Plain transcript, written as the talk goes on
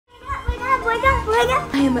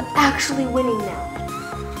am actually winning now.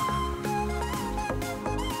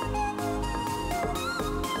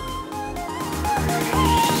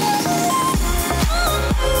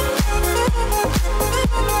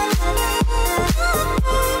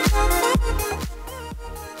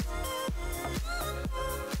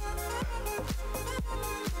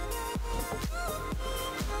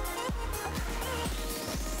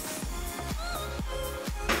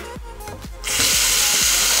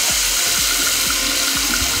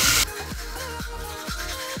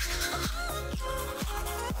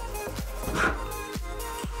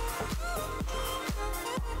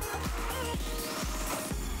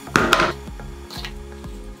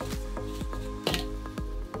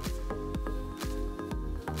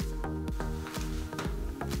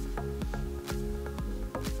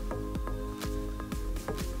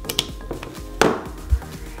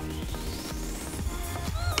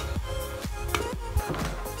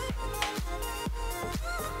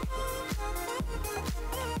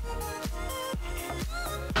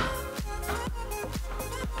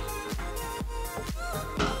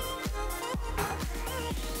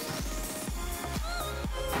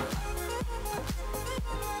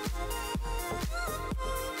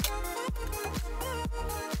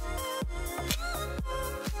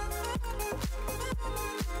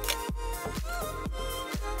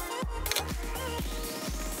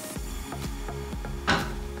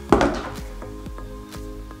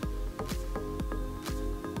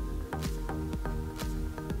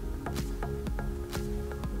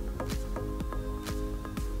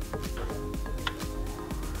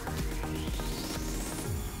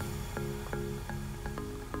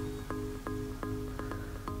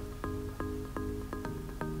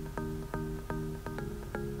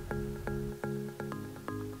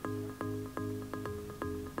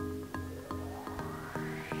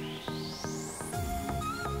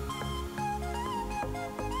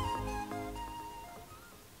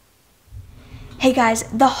 Hey guys,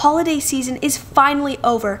 the holiday season is finally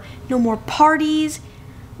over. No more parties,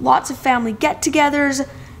 lots of family get-togethers,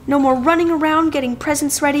 no more running around getting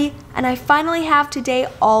presents ready, and I finally have today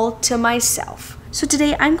all to myself. So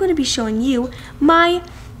today I'm going to be showing you my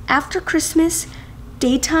after Christmas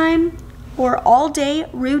daytime or all-day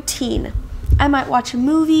routine. I might watch a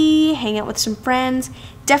movie, hang out with some friends,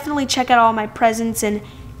 definitely check out all my presents and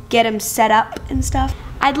get them set up and stuff.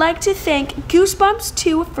 I'd like to thank Goosebumps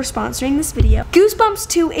 2 for sponsoring this video. Goosebumps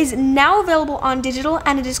 2 is now available on digital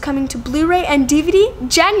and it is coming to Blu-ray and DVD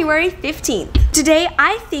January 15th. Today,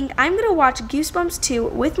 I think I'm gonna watch Goosebumps 2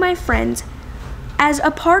 with my friends as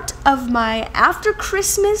a part of my after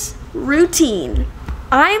Christmas routine.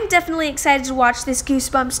 I am definitely excited to watch this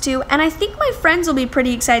Goosebumps 2, and I think my friends will be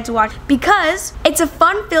pretty excited to watch because it's a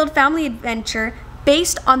fun-filled family adventure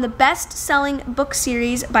based on the best-selling book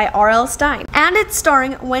series by R.L. Stine. And it's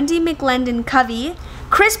starring Wendi McLendon-Covey,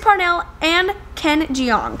 Chris Parnell, and Ken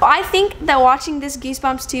Jeong. I think that watching this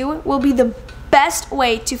Goosebumps 2 will be the best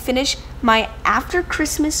way to finish my after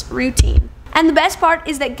Christmas routine. And the best part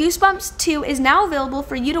is that Goosebumps 2 is now available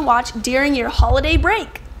for you to watch during your holiday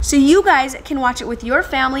break. So you guys can watch it with your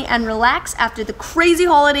family and relax after the crazy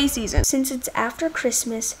holiday season. Since it's after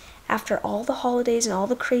Christmas, after all the holidays and all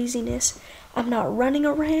the craziness, I'm not running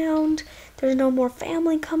around, there's no more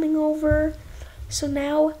family coming over. So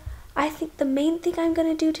now, I think the main thing I'm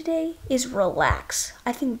gonna do today is relax.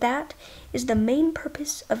 I think that is the main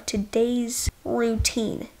purpose of today's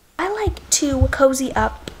routine. I like to cozy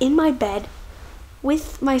up in my bed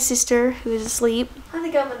with my sister who is asleep. I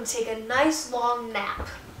think I'm gonna take a nice long nap.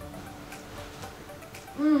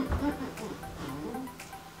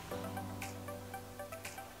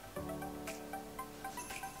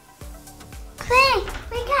 Clay,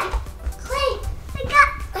 wake up! Clay, wake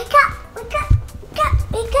up! Wake up! Wake up! Wake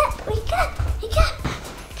up! Wake up! Wake up! Wake up!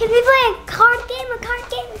 Can we play a card game? A card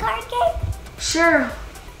game? A card game? Sure.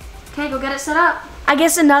 Okay, go get it set up. I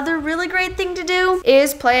guess another really great thing to do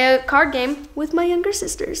is play a card game with my younger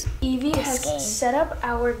sisters. Evie has set up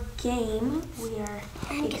our game. We are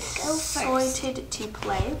excited to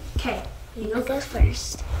play. Okay, you go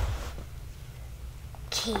first.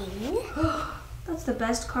 King. That's the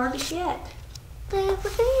best card to get. Babe,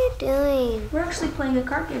 what are you doing? We're actually playing a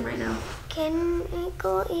card game right now. Can we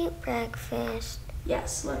go eat breakfast?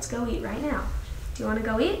 Yes, let's go eat right now. Do you want to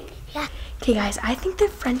go eat? Yeah. Okay guys, I think that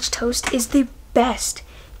French toast is the best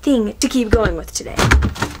thing to keep going with today.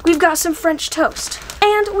 We've got some French toast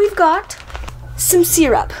and we've got some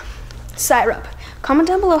syrup. Comment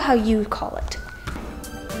down below how you call it.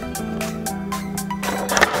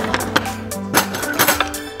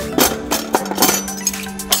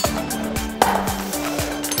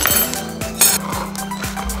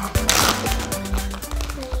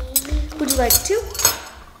 like 2?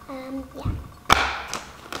 Yeah.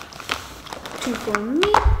 2 for me.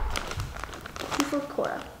 2 for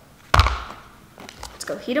Cora. Let's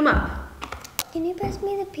go heat them up. Can you pass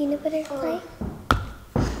me the peanut butter, Clay?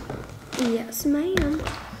 Yes, ma'am.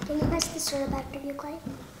 Can you pass the syrup after you, Clay?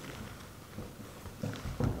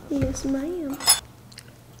 Yes, ma'am.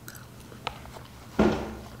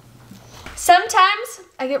 Sometimes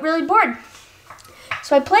I get really bored.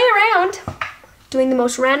 So I play around doing the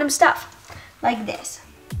most random stuff, like this.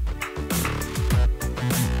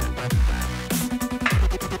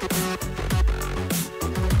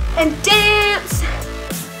 And dance,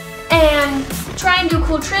 and try and do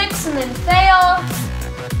cool tricks and then fail.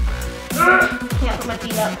 Can't put my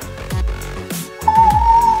feet up.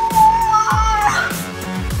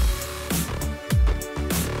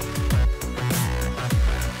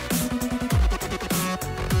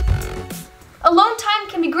 Alone time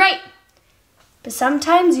can be great, but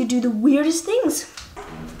sometimes you do the weirdest things.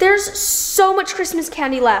 There's so much Christmas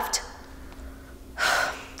candy left.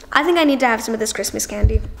 I think I need to have some of this Christmas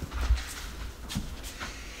candy.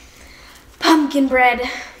 Pumpkin bread,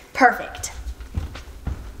 perfect.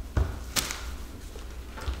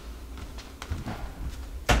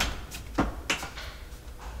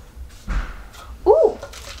 Ooh,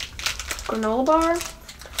 granola bar.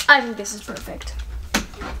 I think this is perfect.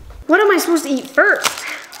 What am I supposed to eat first?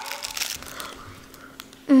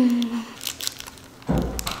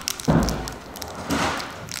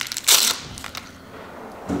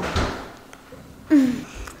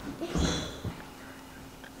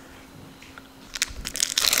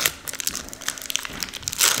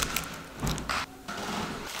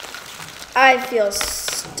 I feel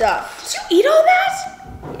stuffed. Did you eat all that?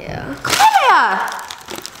 Yeah. Klailea!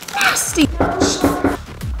 Nasty!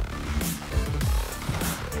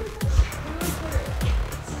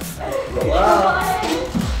 Wow.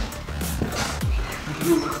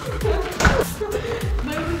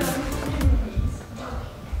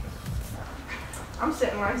 I'm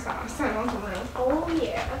sitting right side. I'm sitting on the room. Oh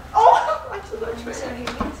yeah. Oh! I just looked right Sorry.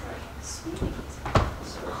 there. Sweet.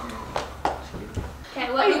 Okay,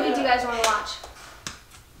 what movie do you guys want to watch?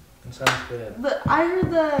 That sounds good. I heard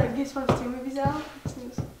the Goosebumps 2 movies out.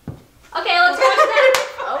 Okay, let's watch that.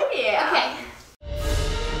 Oh yeah. Okay.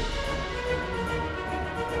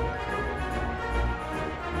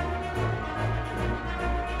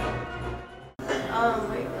 Oh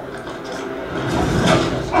my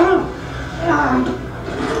god.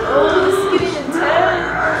 Oh, this is getting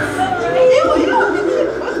intense. Ew, ew.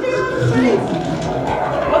 What's going on his face?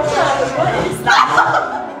 What's that? What is that?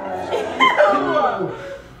 Ew.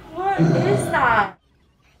 What is that?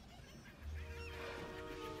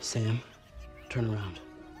 Sam, turn around.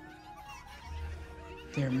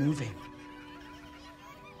 They're moving.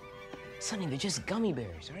 Sonny, they're just gummy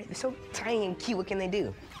bears, right? They're so tiny and cute. What can they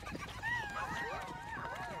do?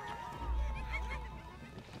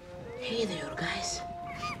 Hey there, little guys.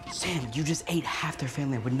 Sam, you just ate half their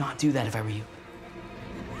family. I would not do that if I were you.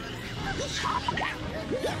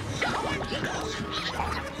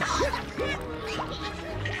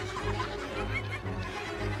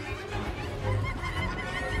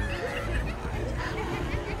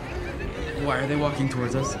 Why are they walking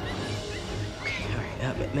towards us? Okay,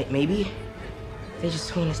 all right. Maybe they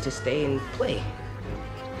just want us to stay and play.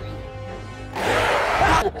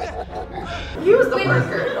 He was the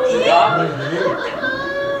worker.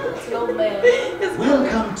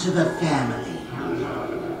 Welcome to the family.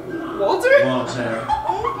 Walter? Walter.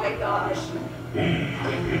 Oh my gosh.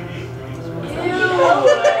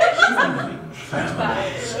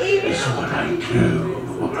 Families is what I do.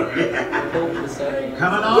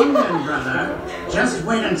 Come along then, brother. Just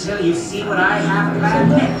wait until you see what I have planned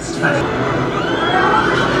next.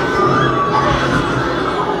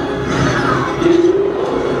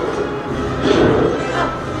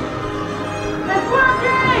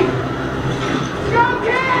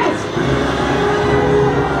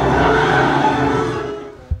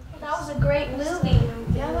 That was a great movie.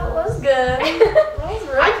 Yeah, that was good. That was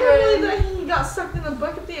really I can't believe that he got sucked in the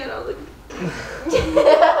book at the end. I was like,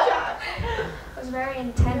 It was very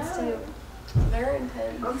intense too. very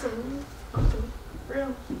intense. On some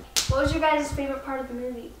real. What was your guys' favorite part of the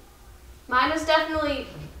movie? Mine was definitely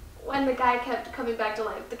when the guy kept coming back to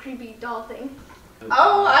life, the creepy doll thing.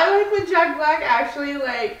 Oh, I like when Jack Black actually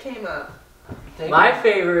came up. My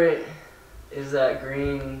favorite is that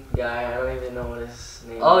green guy. I don't even know what his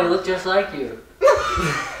name is. Oh, he looked just like you.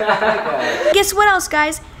 Guess what else,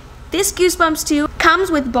 guys? This Goosebumps 2 comes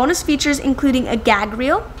with bonus features including a gag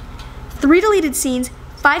reel, 3 deleted scenes,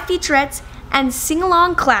 5 featurettes, and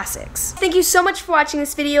sing-along classics. Thank you so much for watching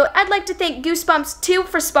this video. I'd like to thank Goosebumps 2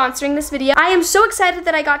 for sponsoring this video. I am so excited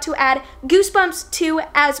that I got to add Goosebumps 2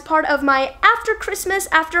 as part of my after Christmas,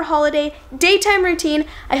 after holiday daytime routine.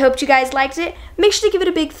 I hope you guys liked it. Make sure to give it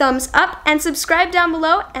a big thumbs up and subscribe down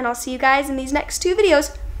below, and I'll see you guys in these next 2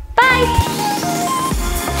 videos. Bye!